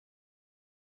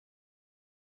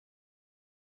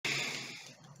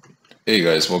Hey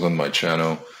guys, welcome to my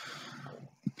channel.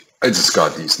 I just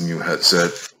got these new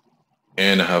headset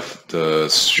and I have the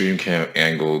stream cam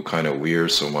angle kind of weird,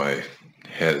 so my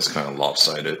head is kind of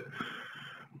lopsided.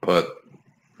 But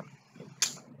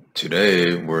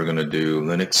today we're gonna do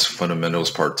Linux Fundamentals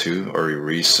Part 2, or a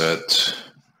reset.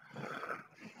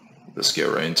 Let's get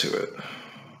right into it.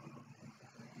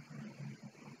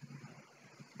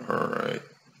 Alright.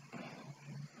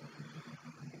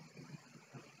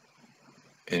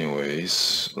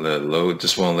 Anyways, let it load.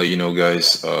 Just want to let you know,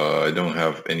 guys, I don't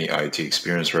have any IT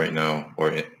experience right now, or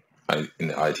in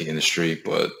the IT industry,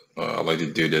 but I like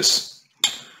to do this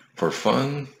for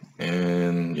fun,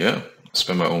 and yeah,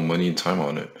 spend my own money and time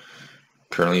on it.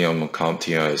 Currently, I'm a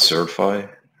CompTIA certified,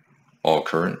 all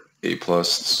current, A+,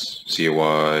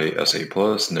 CAY, SA+,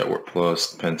 Network+,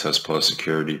 Pentest Plus,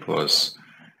 Security Plus,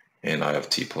 and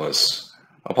IFT Plus.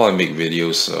 I'll probably make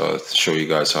videos to show you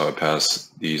guys how I pass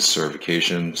these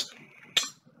certifications,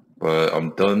 but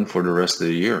I'm done for the rest of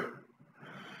the year.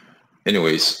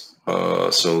 Anyways,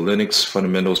 so Linux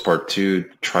Fundamentals Part 2,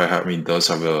 TryHackMe does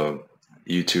have a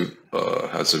YouTube,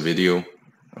 has a video.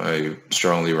 I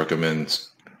strongly recommend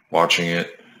watching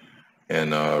it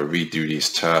and read through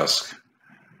these tasks.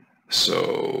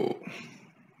 So,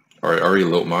 alright, I already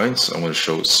load mine, so I'm going to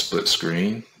show split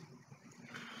screen.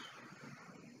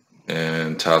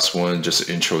 And task 1, just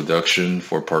an introduction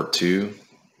for part 2,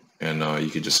 and you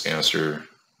could just answer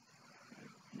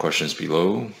questions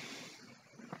below.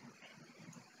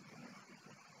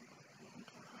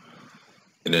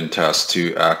 And then task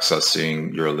 2,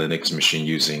 accessing your Linux machine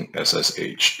using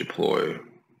SSH deploy.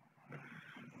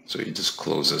 So you just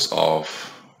close this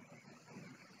off,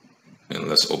 and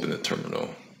let's open the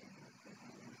terminal.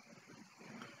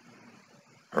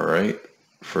 All right.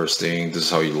 First thing, this is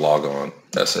how you log on.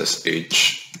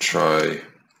 SSH TryHackMe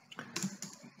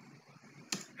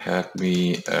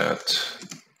at,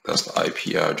 that's the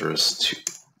IP address,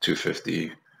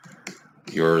 250.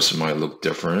 Yours might look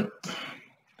different.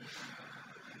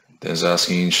 Then it's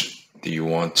asking, do you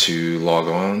want to log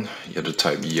on? You have to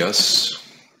type yes.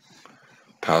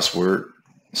 Password,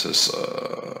 it says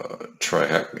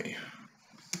TryHackMe.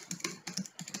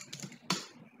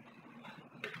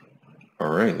 All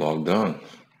right, logged on.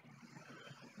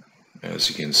 As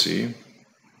you can see.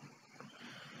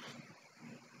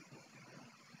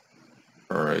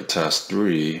 All right, task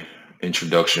 3,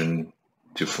 introduction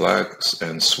to flags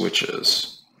and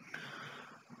switches.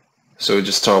 So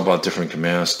just talk about different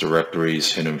commands,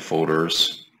 directories, hidden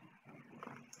folders.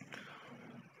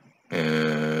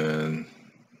 And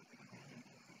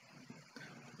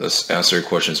let's answer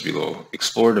questions below.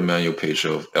 Explore the manual page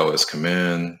of ls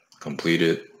command, complete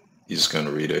it. You're just going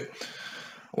to read it.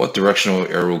 What directional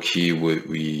arrow key would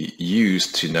we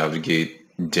use to navigate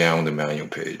down the manual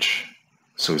page?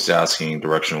 So it's asking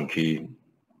directional key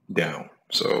down.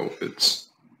 So it's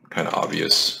kind of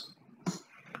obvious.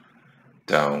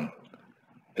 Down.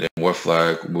 And then what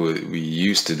flag would we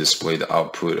use to display the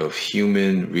output of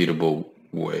human readable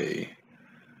way?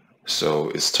 So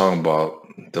it's talking about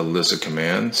the list of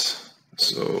commands.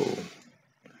 So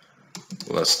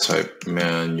let's type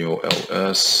manual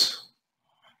ls.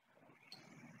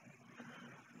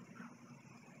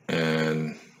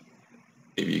 And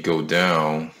if you go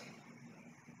down,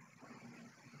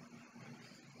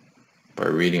 by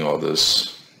reading all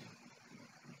this,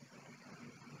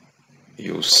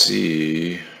 you'll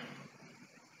see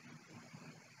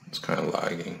it's kind of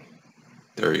lagging.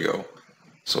 There you go.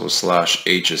 So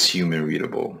 /h is human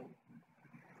readable.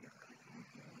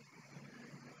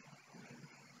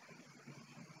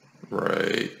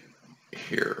 Right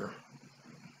here.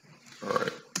 All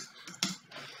right.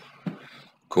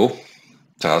 Cool.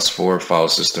 Task 4, file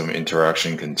system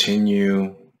interaction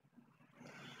continue.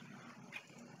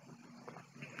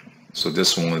 So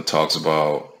this one talks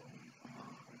about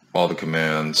all the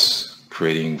commands,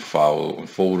 creating file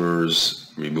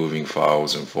folders, removing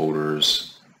files and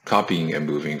folders, copying and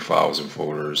moving files and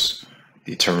folders,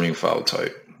 determining file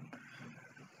type.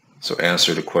 So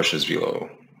answer the questions below.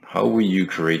 How will you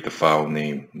create the file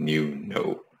name new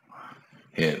note?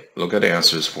 Hint, look at the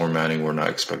answers formatting. We're not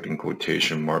expecting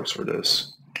quotation marks for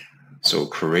this. So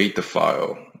create the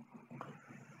file.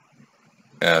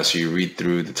 As you read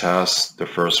through the tasks, the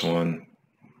first one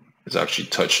is actually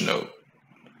touch note.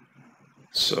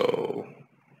 So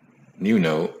new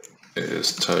note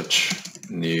is touch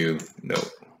new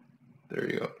note.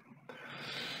 There you go.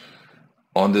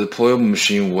 On the deployable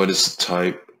machine, what is the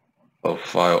type of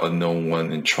file unknown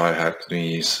one in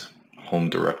TryHackMe's home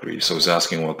directory? So it's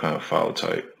asking what kind of file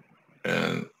type.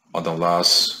 And on the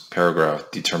last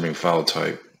paragraph, determine file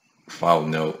type, file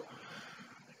note.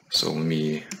 So let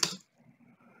me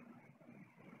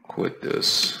quit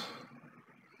this.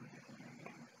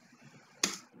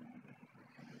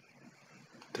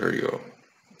 There you go.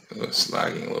 It's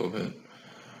lagging a little bit.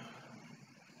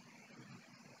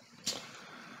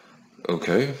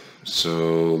 Okay,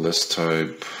 so let's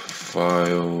type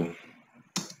file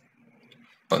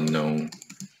unknown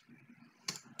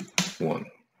 1.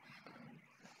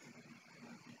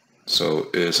 So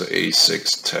it's an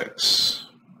A6 text.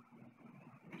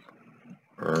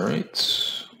 All right,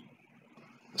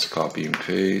 let's copy and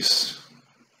paste.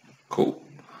 Cool,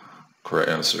 correct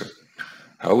answer.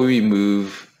 How will we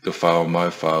move the file my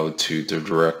file to the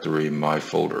directory my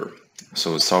folder?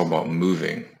 So it's talking about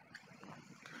moving.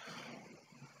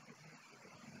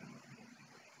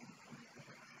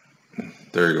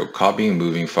 There you go, copying and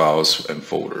moving files and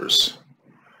folders.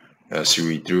 As you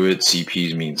read through it,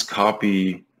 CP means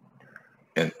copy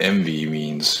and MV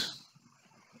means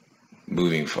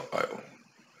moving file.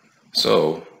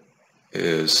 So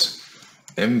is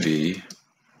MV,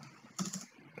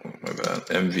 oh my bad,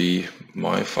 MV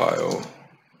my file,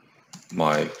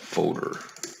 my folder.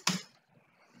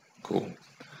 Cool.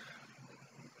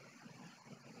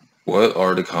 What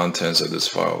are the contents of this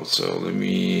file? So let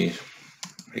me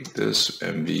make this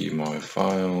MV my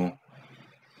file,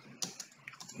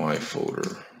 my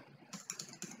folder.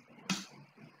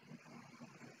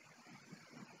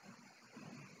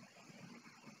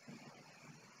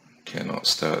 Cannot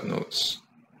stat notes.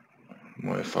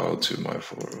 My file to my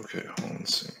folder. Okay, hold on,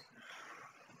 let's see.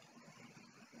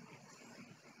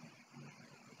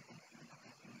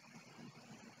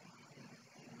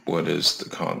 What is the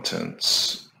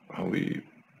contents? How we?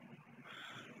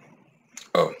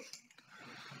 Oh,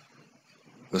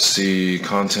 let's see.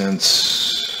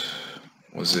 Contents.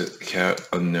 Was it cat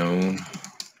unknown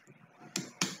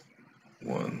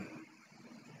 1?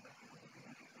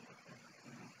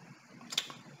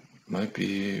 Might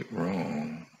be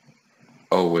wrong.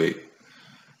 Oh wait,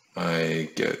 I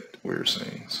get what you're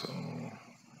saying. So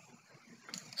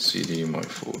CD my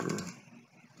folder.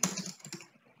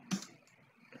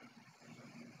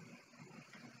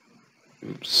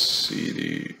 Oops,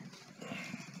 CD.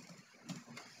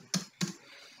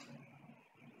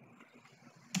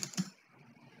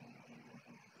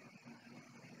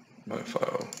 My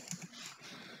file.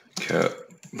 Cat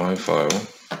my file.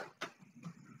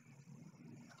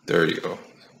 There you go.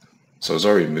 So it's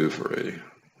already moved already.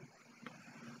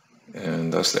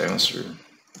 And that's the answer.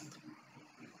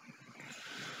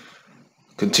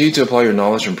 Continue to apply your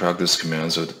knowledge and practice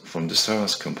commands from this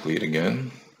task. Complete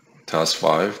again. Task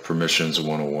 5, Permissions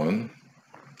 101.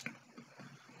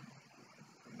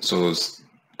 So it's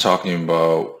talking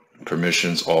about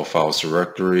permissions, all files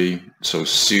directory. So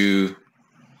Sue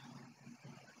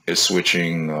is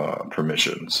switching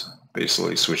permissions,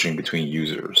 basically switching between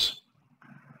users.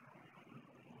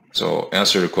 So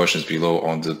answer the questions below.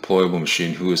 On the deployable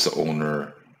machine, who is the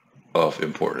owner of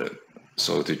imported?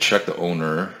 So to check the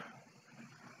owner,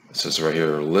 it says right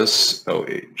here, list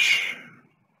LH.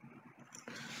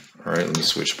 All right, let me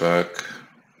switch back.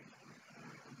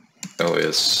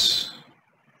 LS.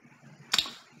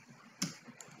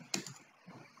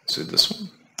 Is it this one?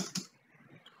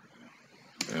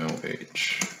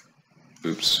 LH.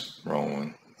 Oops, wrong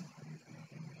one.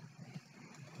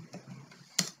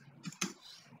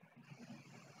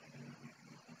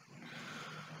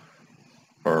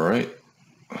 All right.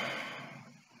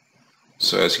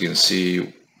 So as you can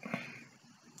see,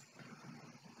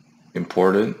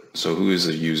 imported. So who is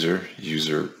the user?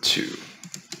 User 2.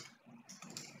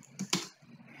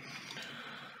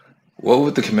 What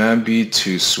would the command be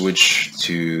to switch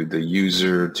to the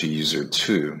user to user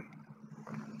 2?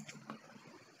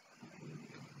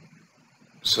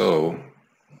 So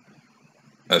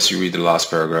as you read the last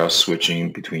paragraph,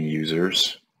 switching between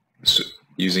users, so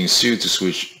using Sue to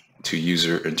switch to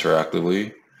user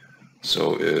interactively.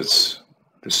 So it's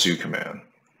the Sue command.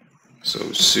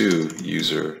 So Sue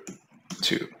user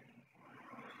 2.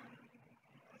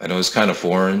 I know it's kind of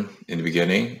foreign in the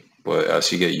beginning, but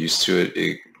as you get used to it,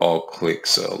 it all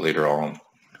clicks later on.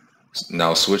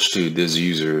 Now switch to this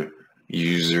user,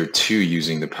 user 2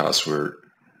 using the password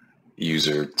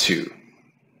user 2.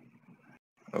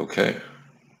 Okay,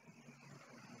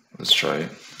 let's try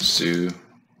it. Sue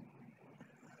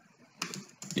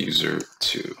user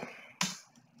 2.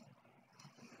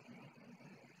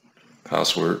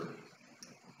 Password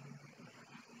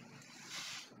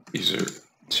user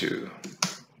 2.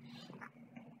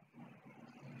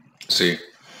 See,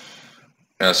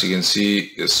 as you can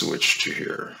see, it switched to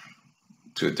here,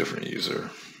 to a different user.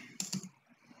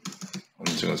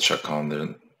 I'm doing a check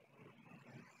content.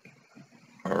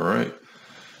 All right.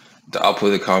 The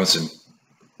output of the comments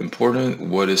important,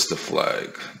 what is the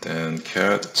flag? Then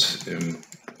cat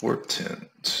important.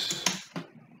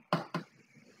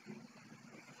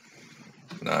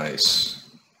 Nice.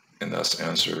 And that's the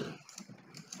answer.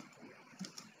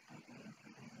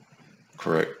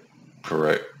 Correct.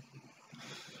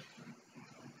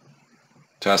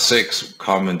 Task 6,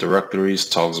 common directories,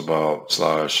 talks about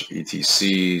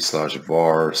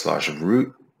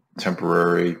 /etc/var/root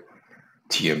temporary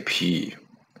tmp.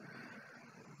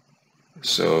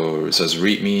 So it says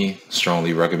readme,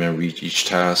 strongly recommend read each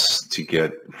task to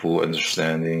get full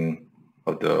understanding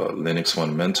of the Linux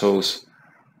fundamentals.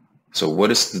 So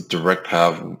what is the direct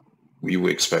path we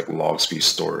would expect logs to be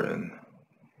stored in?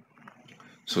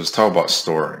 So let's talk about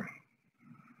storing.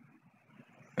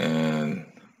 And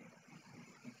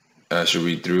as you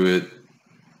read through it,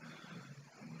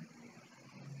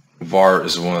 var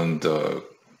is one of the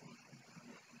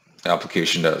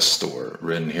application that is stored.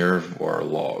 Written here, var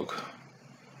log.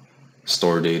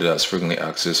 Store data that's frequently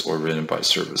accessed or written by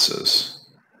services.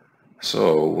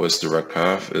 So what's direct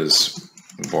path is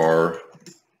var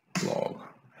log.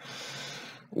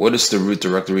 What is the root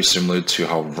directory similar to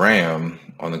how RAM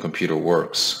on the computer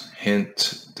works?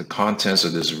 Hint, the contents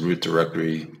of this root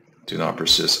directory do not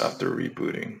persist after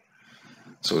rebooting.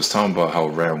 So it's talking about how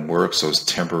RAM works, so it's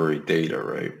temporary data,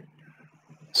 right?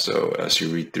 So as you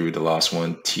read through the last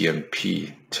one,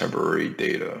 TMP, temporary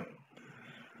data.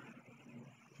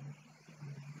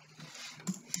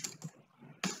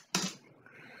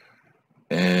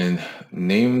 And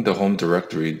name the home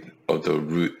directory of the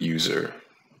root user.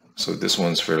 So this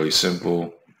one's fairly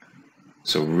simple.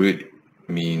 So root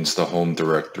means the home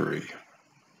directory,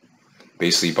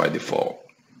 basically by default.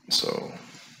 So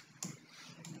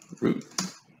root.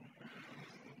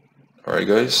 Alright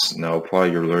guys, now apply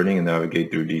your learning and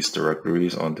navigate through these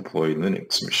directories on deployed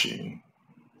Linux machine.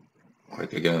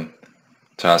 Click again.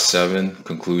 Task 7,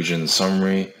 conclusion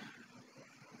summary.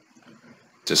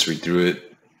 Just read through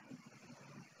it.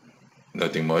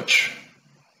 Nothing much.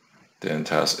 Then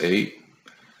task 8,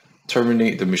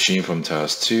 terminate the machine from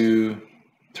task 2,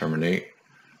 terminate,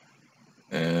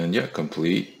 and yeah,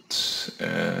 complete,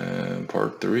 and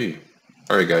part 3.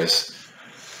 Alright guys,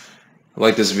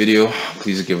 like this video,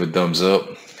 please give a thumbs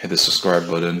up, hit the subscribe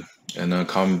button, and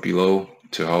comment below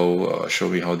to show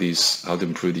me how to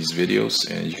improve these videos,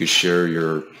 and you can share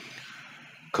your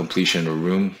completion of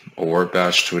room or work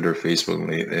batch, Twitter, Facebook, and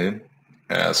LinkedIn,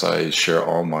 as I share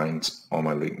all mine on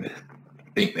my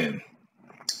LinkedIn.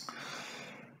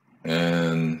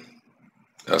 And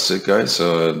that's it guys.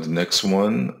 The next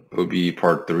one will be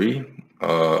part 3.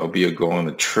 I'll be going on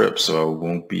a trip, so I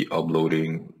won't be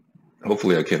uploading.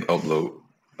 Hopefully I can upload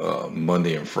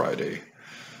Monday and Friday.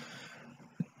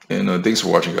 And thanks for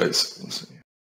watching guys.